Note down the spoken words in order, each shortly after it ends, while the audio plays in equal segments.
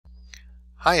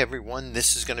Hi everyone,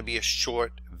 this is going to be a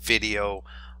short video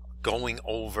going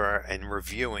over and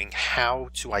reviewing how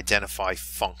to identify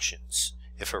functions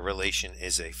if a relation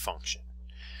is a function.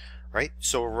 Right?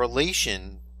 So a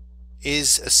relation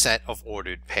is a set of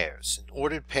ordered pairs. And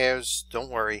ordered pairs,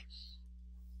 don't worry,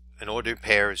 an ordered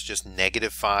pair is just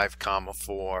 -5,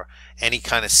 4, any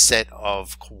kind of set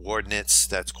of coordinates,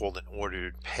 that's called an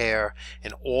ordered pair,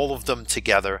 and all of them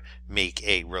together make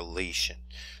a relation.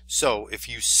 So if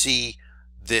you see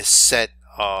this set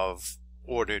of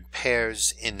ordered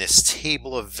pairs in this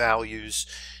table of values,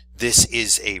 this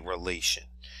is a relation.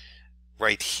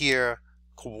 Right here,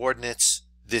 coordinates,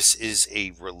 this is a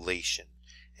relation.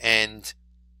 And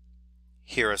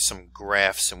here are some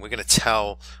graphs, and we're going to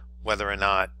tell whether or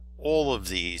not all of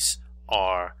these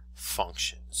are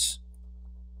functions.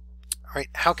 All right,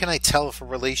 how can I tell if a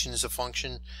relation is a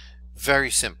function? Very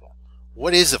simple.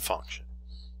 What is a function?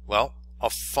 Well, a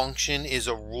function is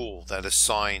a rule that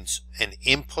assigns an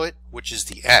input, which is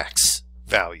the x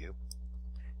value,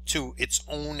 to its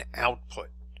own output,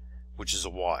 which is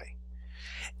a y.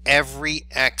 Every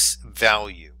x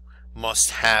value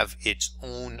must have its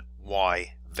own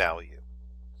y value.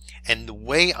 And the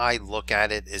way I look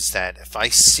at it is that if I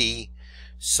see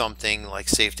something like,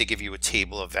 say, if they give you a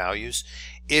table of values,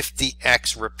 if the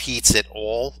x repeats at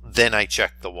all, then I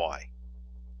check the y.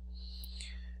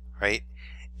 Right?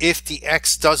 If the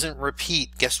x doesn't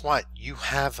repeat, guess what? You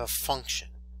have a function.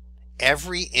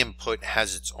 Every input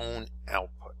has its own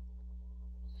output.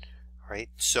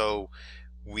 Right? So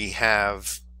we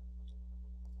have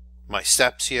my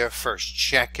steps here. First,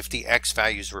 check if the x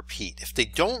values repeat. If they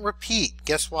don't repeat,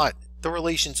 guess what? The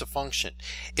relation's a function.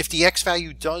 If the x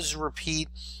value does repeat,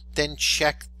 then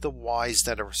check the y's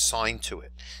that are assigned to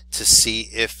it to see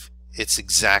if it's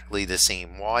exactly the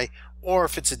same y or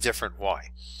if it's a different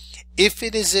y. If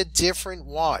it is a different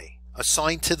y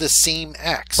assigned to the same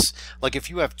x, like if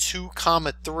you have 2,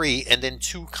 3 and then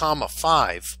 2,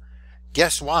 5,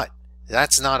 guess what?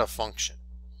 That's not a function.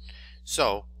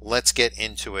 So let's get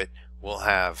into it. We'll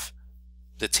have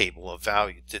the table of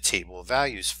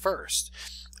values first.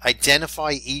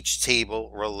 Identify each table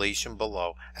relation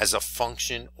below as a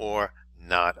function or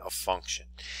not a function.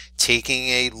 Taking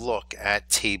a look at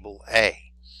table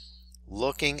A,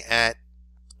 looking at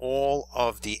all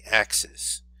of the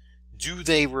x's. Do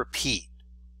they repeat?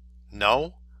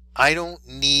 No, I don't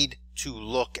need to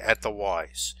look at the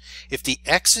y's. If the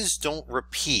x's don't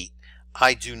repeat,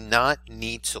 I do not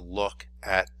need to look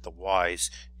at the y's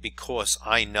because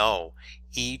I know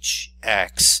each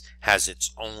x has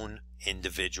its own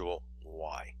individual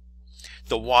y.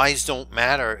 The y's don't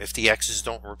matter if the x's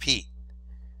don't repeat.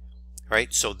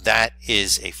 Right? So that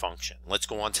is a function. Let's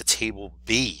go on to table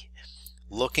B.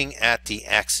 Looking at the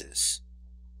x's.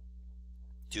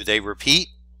 Do they repeat?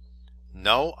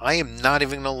 No, I am not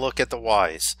even going to look at the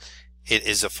y's. It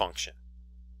is a function.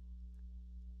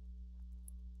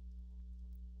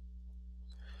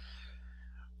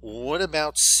 What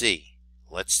about C?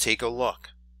 Let's take a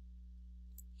look.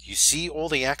 Do you see all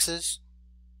the x's?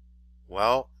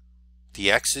 Well,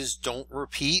 the x's don't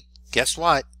repeat. Guess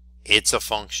what? It's a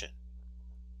function.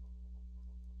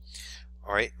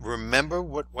 All right, remember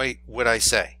what I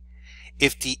say.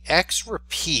 If the x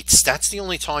repeats, that's the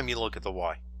only time you look at the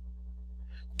y.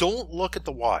 Don't look at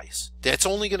the y's. That's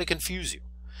only going to confuse you.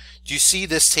 Do you see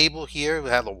this table here,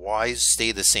 how the y's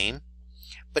stay the same?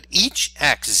 But each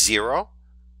x, 0,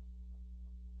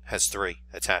 has 3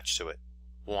 attached to it.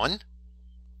 1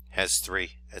 has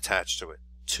 3 attached to it.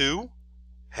 2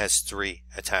 has 3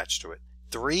 attached to it.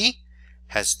 3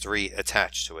 has 3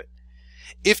 attached to it.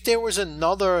 If there was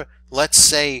another, let's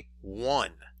say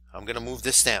 1, I'm going to move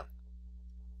this down.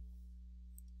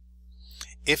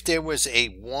 If there was a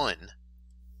 1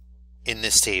 in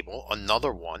this table,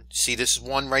 another 1, see this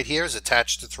 1 right here is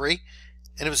attached to 3,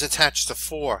 and it was attached to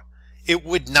 4, it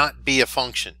would not be a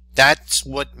function. That's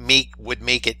what would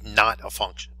make it not a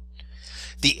function.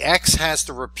 The x has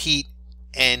to repeat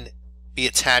and be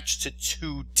attached to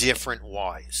 2 different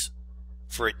y's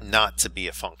for it not to be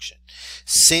a function.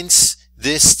 Since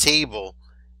this table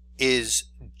is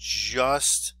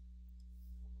just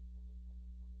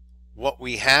what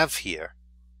we have here,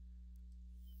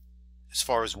 as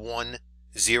far as 1,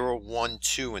 0, 1,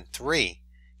 2, and 3,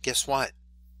 guess what?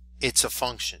 It's a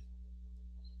function.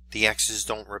 The x's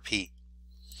don't repeat.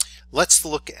 Let's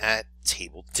look at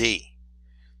table D.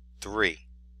 3,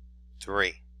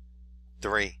 3,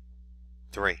 3,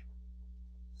 3.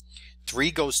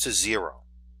 3 goes to 0.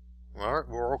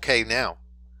 We're okay now.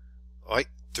 All right,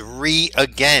 3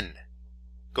 again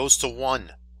goes to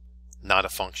 1. Not a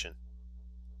function.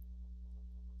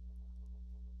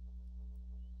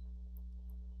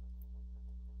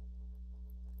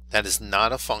 That is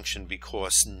not a function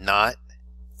because not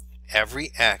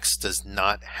every x does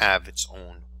not have its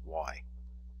own y.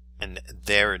 And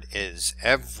there it is.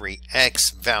 Every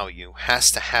x value has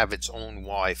to have its own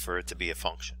y for it to be a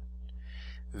function.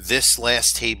 This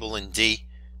last table in D,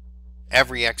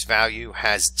 every x value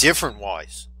has different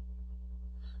y's.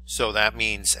 So that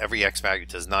means every x value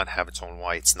does not have its own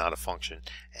y. It's not a function.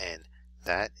 And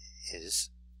that is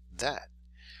that.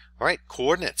 All right,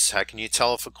 coordinates. How can you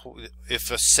tell if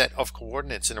a set of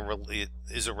coordinates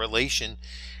is a relation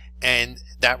and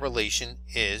that relation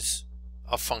is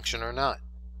a function or not?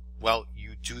 Well,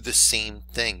 you do the same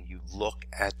thing. You look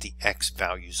at the x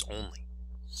values only.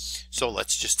 So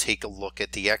let's just take a look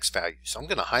at the x values. I'm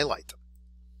going to highlight them.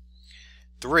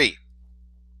 3,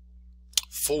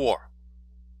 4,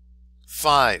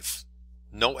 5.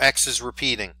 No x is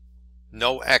repeating.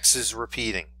 No x is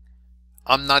repeating.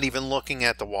 I'm not even looking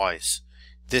at the y's.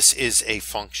 This is a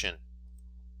function.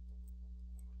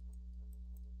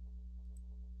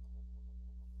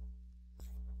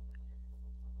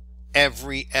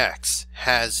 Every x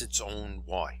has its own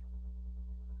y.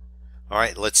 All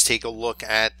right, let's take a look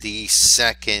at the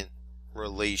second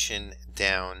relation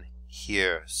down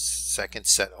here. Second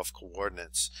set of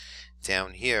coordinates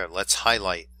down here. Let's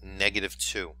highlight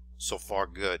 -2. So far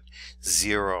good.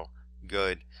 0,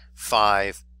 good.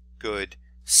 5, good.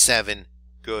 7,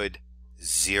 good.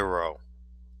 0.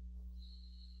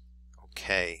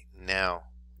 Okay, now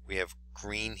we have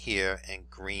green here and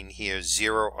green here.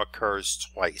 0 occurs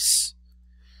twice.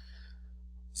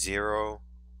 0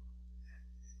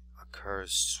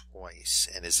 occurs twice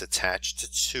and is attached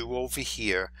to 2 over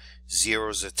here. 0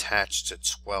 is attached to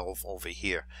 12 over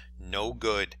here. No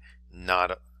good,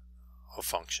 not a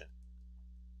function.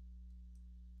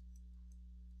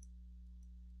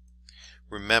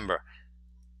 Remember,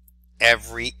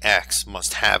 every x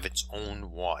must have its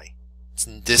own y.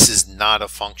 This is not a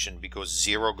function because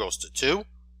 0 goes to 2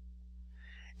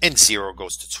 and 0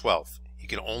 goes to 12. You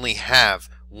can only have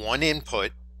one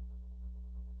input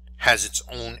has its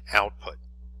own output.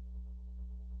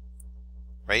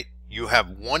 Right? You have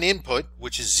one input,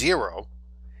 which is 0,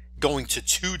 going to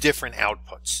two different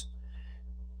outputs,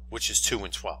 which is 2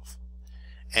 and 12.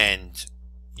 And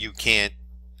you can't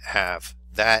have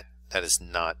that. That is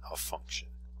not a function.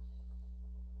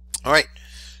 All right.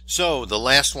 So the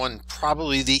last one,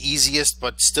 probably the easiest,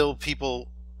 but still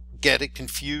people get it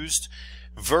confused.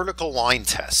 Vertical line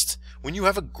test. When you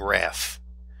have a graph,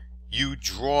 you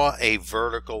draw a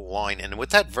vertical line, and with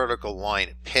that vertical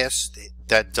line,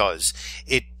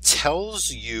 it tells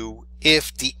you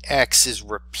if the x is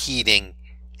repeating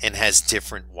and has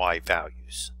different y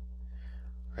values.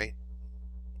 Right?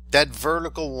 That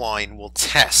vertical line will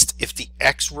test if the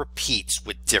x repeats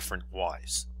with different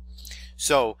y's.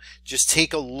 So just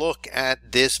take a look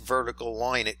at this vertical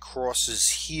line. It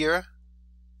crosses here.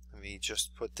 Let me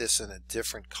just put this in a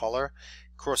different color.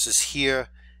 Crosses here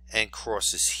and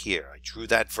crosses here. I drew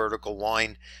that vertical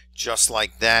line just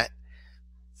like that.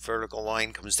 Vertical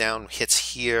line comes down,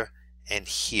 hits here and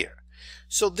here.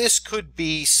 So this could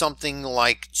be something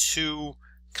like 2,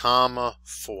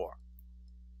 4.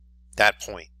 That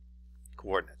point,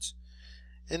 coordinates.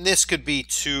 And this could be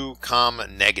 2,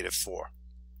 -4.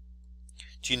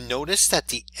 Do you notice that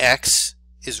the x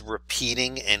is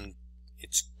repeating and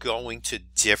it's going to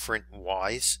different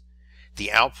y's?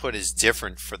 The output is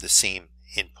different for the same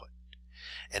input.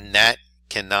 And that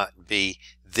cannot be.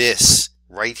 This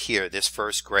right here, this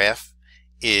first graph,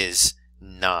 is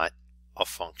not a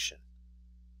function.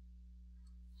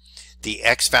 The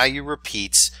x value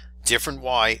repeats, different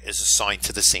y is assigned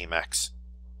to the same x.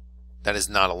 That is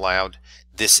not allowed.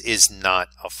 This is not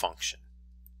a function.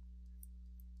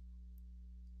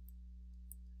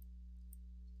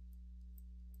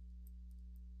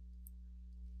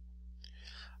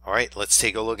 All right, let's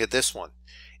take a look at this one.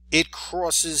 It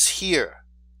crosses here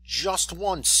just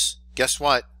once. Guess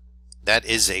what? That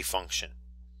is a function.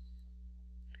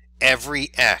 Every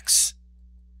x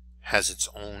has its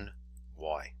own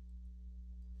y.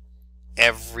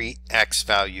 Every x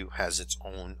value has its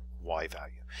own y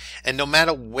value. And no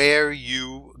matter where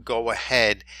you go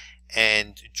ahead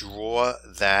and draw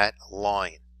that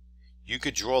line, you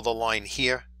could draw the line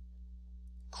here,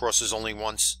 crosses only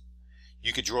once.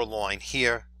 You could draw the line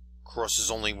here,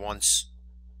 crosses only once.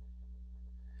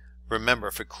 Remember,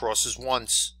 if it crosses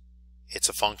once, it's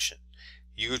a function.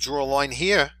 You could draw a line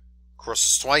here,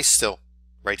 crosses twice still,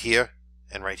 right here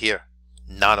and right here.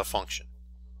 Not a function.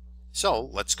 So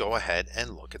let's go ahead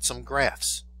and look at some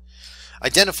graphs.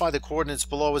 Identify the coordinates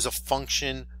below as a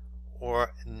function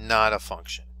or not a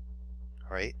function.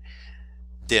 All right?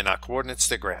 They're not coordinates,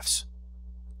 they're graphs.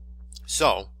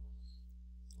 So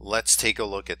let's take a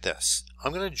look at this.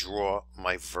 I'm going to draw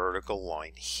my vertical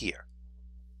line here.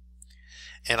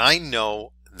 And I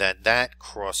know that that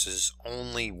crosses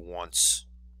only once.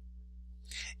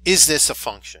 Is this a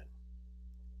function?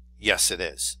 Yes, it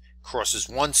is. Crosses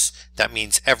once, that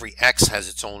means every x has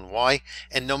its own y,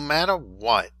 and no matter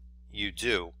what you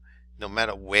do, no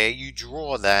matter where you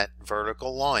draw that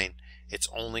vertical line, it's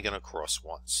only going to cross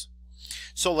once.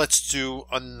 So let's do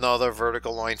another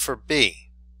vertical line for B.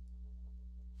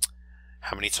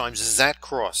 How many times does that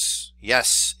cross?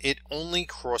 Yes, it only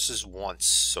crosses once,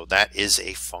 so that is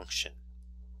a function.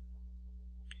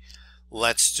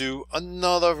 Let's do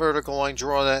another vertical line,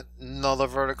 draw that another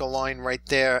vertical line right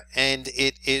there, and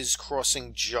it is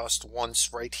crossing just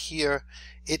once right here.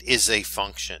 It is a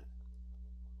function.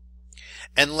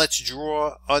 And let's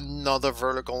draw another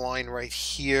vertical line right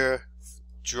here.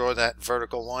 Draw that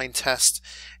vertical line test,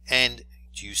 and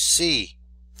do you see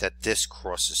that this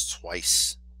crosses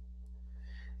twice?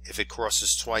 If it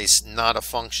crosses twice, not a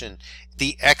function.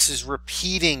 The x is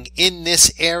repeating in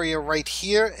this area right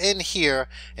here and here,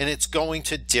 and it's going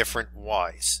to different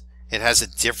y's. It has a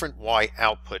different y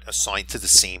output assigned to the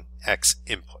same x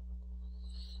input.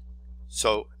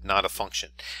 So, not a function.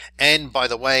 And by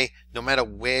the way, no matter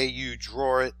where you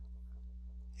draw it,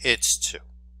 it's 2.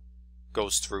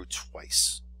 Goes through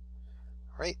twice.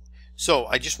 All right? So,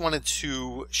 I just wanted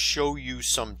to show you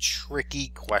some tricky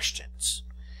questions.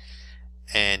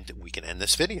 And we can end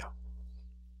this video.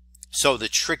 So the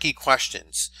tricky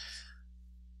questions,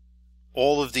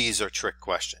 all of these are trick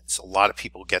questions. A lot of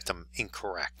people get them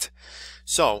incorrect.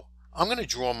 So I'm going to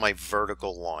draw my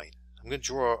vertical line. I'm going to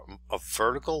draw a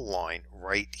vertical line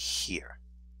right here.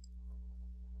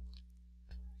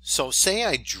 So say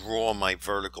I draw my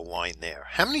vertical line there.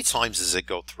 How many times does it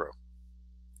go through?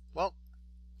 Well,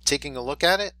 taking a look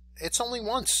at it, it's only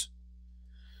once.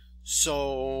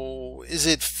 So, is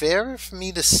it fair for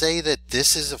me to say that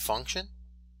this is a function?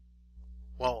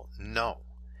 Well, no.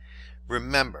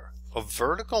 Remember, a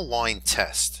vertical line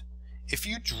test, if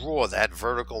you draw that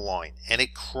vertical line and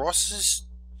it crosses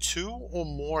 2 or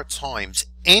more times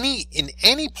in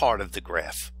any part of the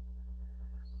graph,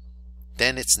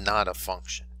 then it's not a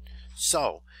function.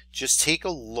 So, just take a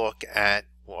look at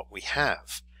what we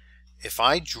have. If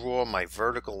I draw my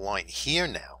vertical line here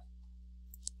now,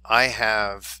 I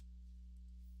have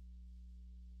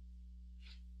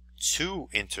 2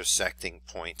 intersecting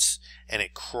points, and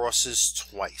it crosses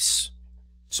twice.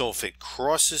 So if it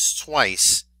crosses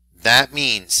twice, that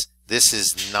means this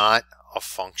is not a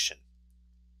function.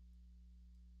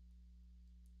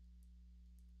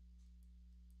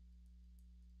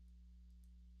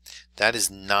 That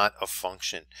is not a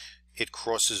function. It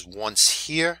crosses once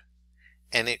here,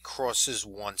 and it crosses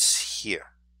once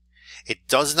here. It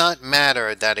does not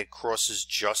matter that it crosses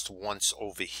just once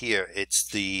over here. It's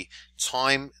the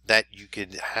time that you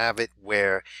could have it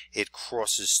where it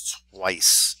crosses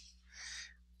twice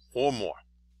or more.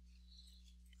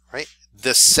 Right?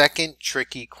 The second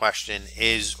tricky question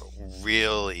is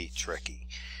really tricky.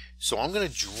 So I'm going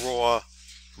to draw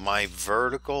my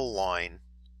vertical line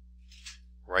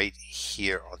right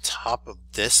here on top of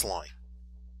this line.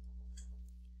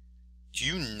 Do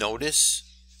you notice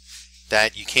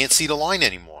that you can't see the line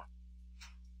anymore?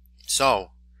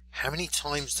 So, how many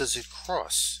times does it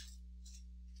cross?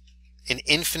 An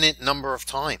infinite number of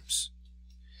times.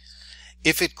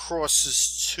 If it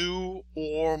crosses 2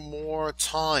 or more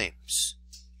times,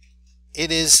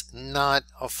 it is not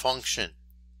a function.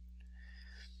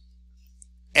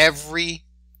 Every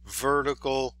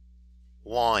vertical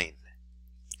line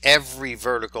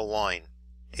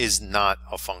is not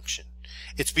a function.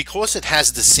 It's because it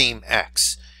has the same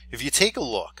x. If you take a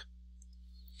look,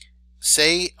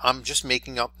 say I'm just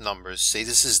making up numbers, say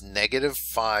this is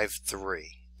 -5,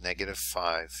 3,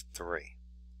 -5, 3.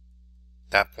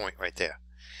 That point right there.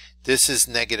 This is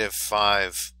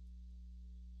 -5,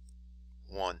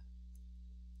 1.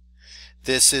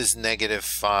 This is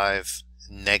 -5,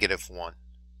 -1.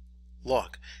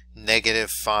 Look,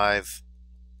 -5,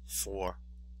 4,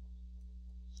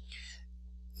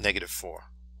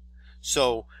 -4.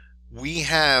 So we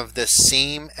have the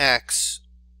same x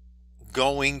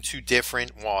going to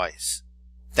different y's.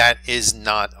 That is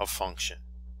not a function.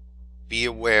 Be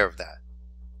aware of that,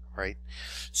 right?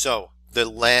 So the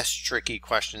last tricky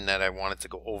question that I wanted to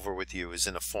go over with you is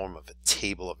in the form of a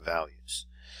table of values.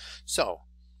 So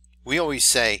we always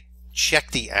say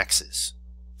check the x's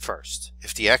first.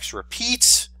 If the x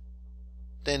repeats,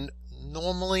 then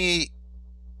normally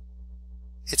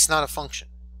it's not a function.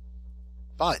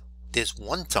 But there's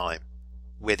one time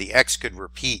where the x could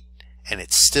repeat and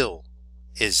it still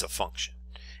is a function.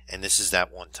 And this is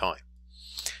that one time.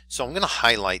 So I'm going to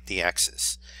highlight the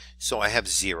x's. So I have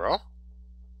 0,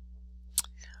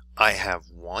 I have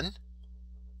 1,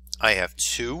 I have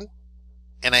 2,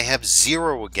 and I have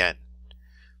 0 again.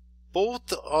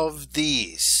 Both of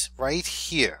these right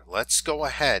here, let's go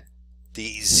ahead.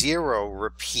 The 0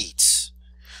 repeats.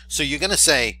 So you're going to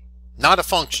say, not a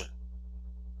function.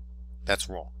 That's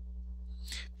wrong,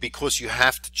 because you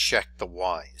have to check the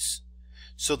y's.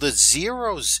 So the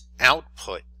 0's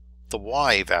output, the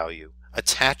y value,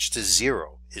 attached to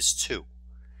 0 is 2.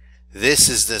 This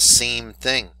is the same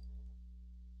thing.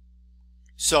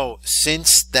 So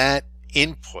since that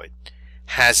input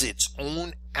has its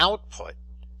own output,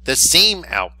 the same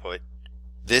output,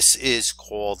 this is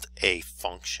called a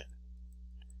function.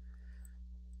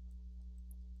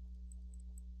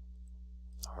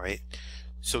 All right.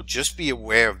 So just be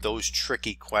aware of those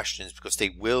tricky questions, because they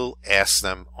will ask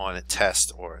them on a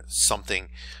test or something,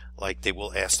 like they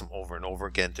will ask them over and over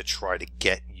again to try to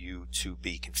get you to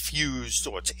be confused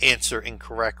or to answer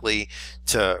incorrectly,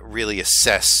 to really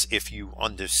assess if you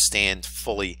understand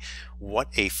fully what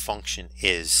a function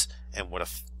is and what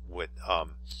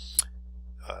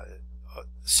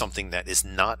something that is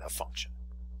not a function.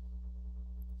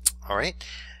 All right.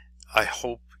 I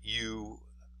hope you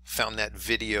found that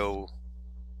video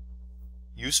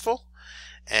useful,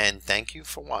 and thank you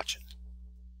for watching.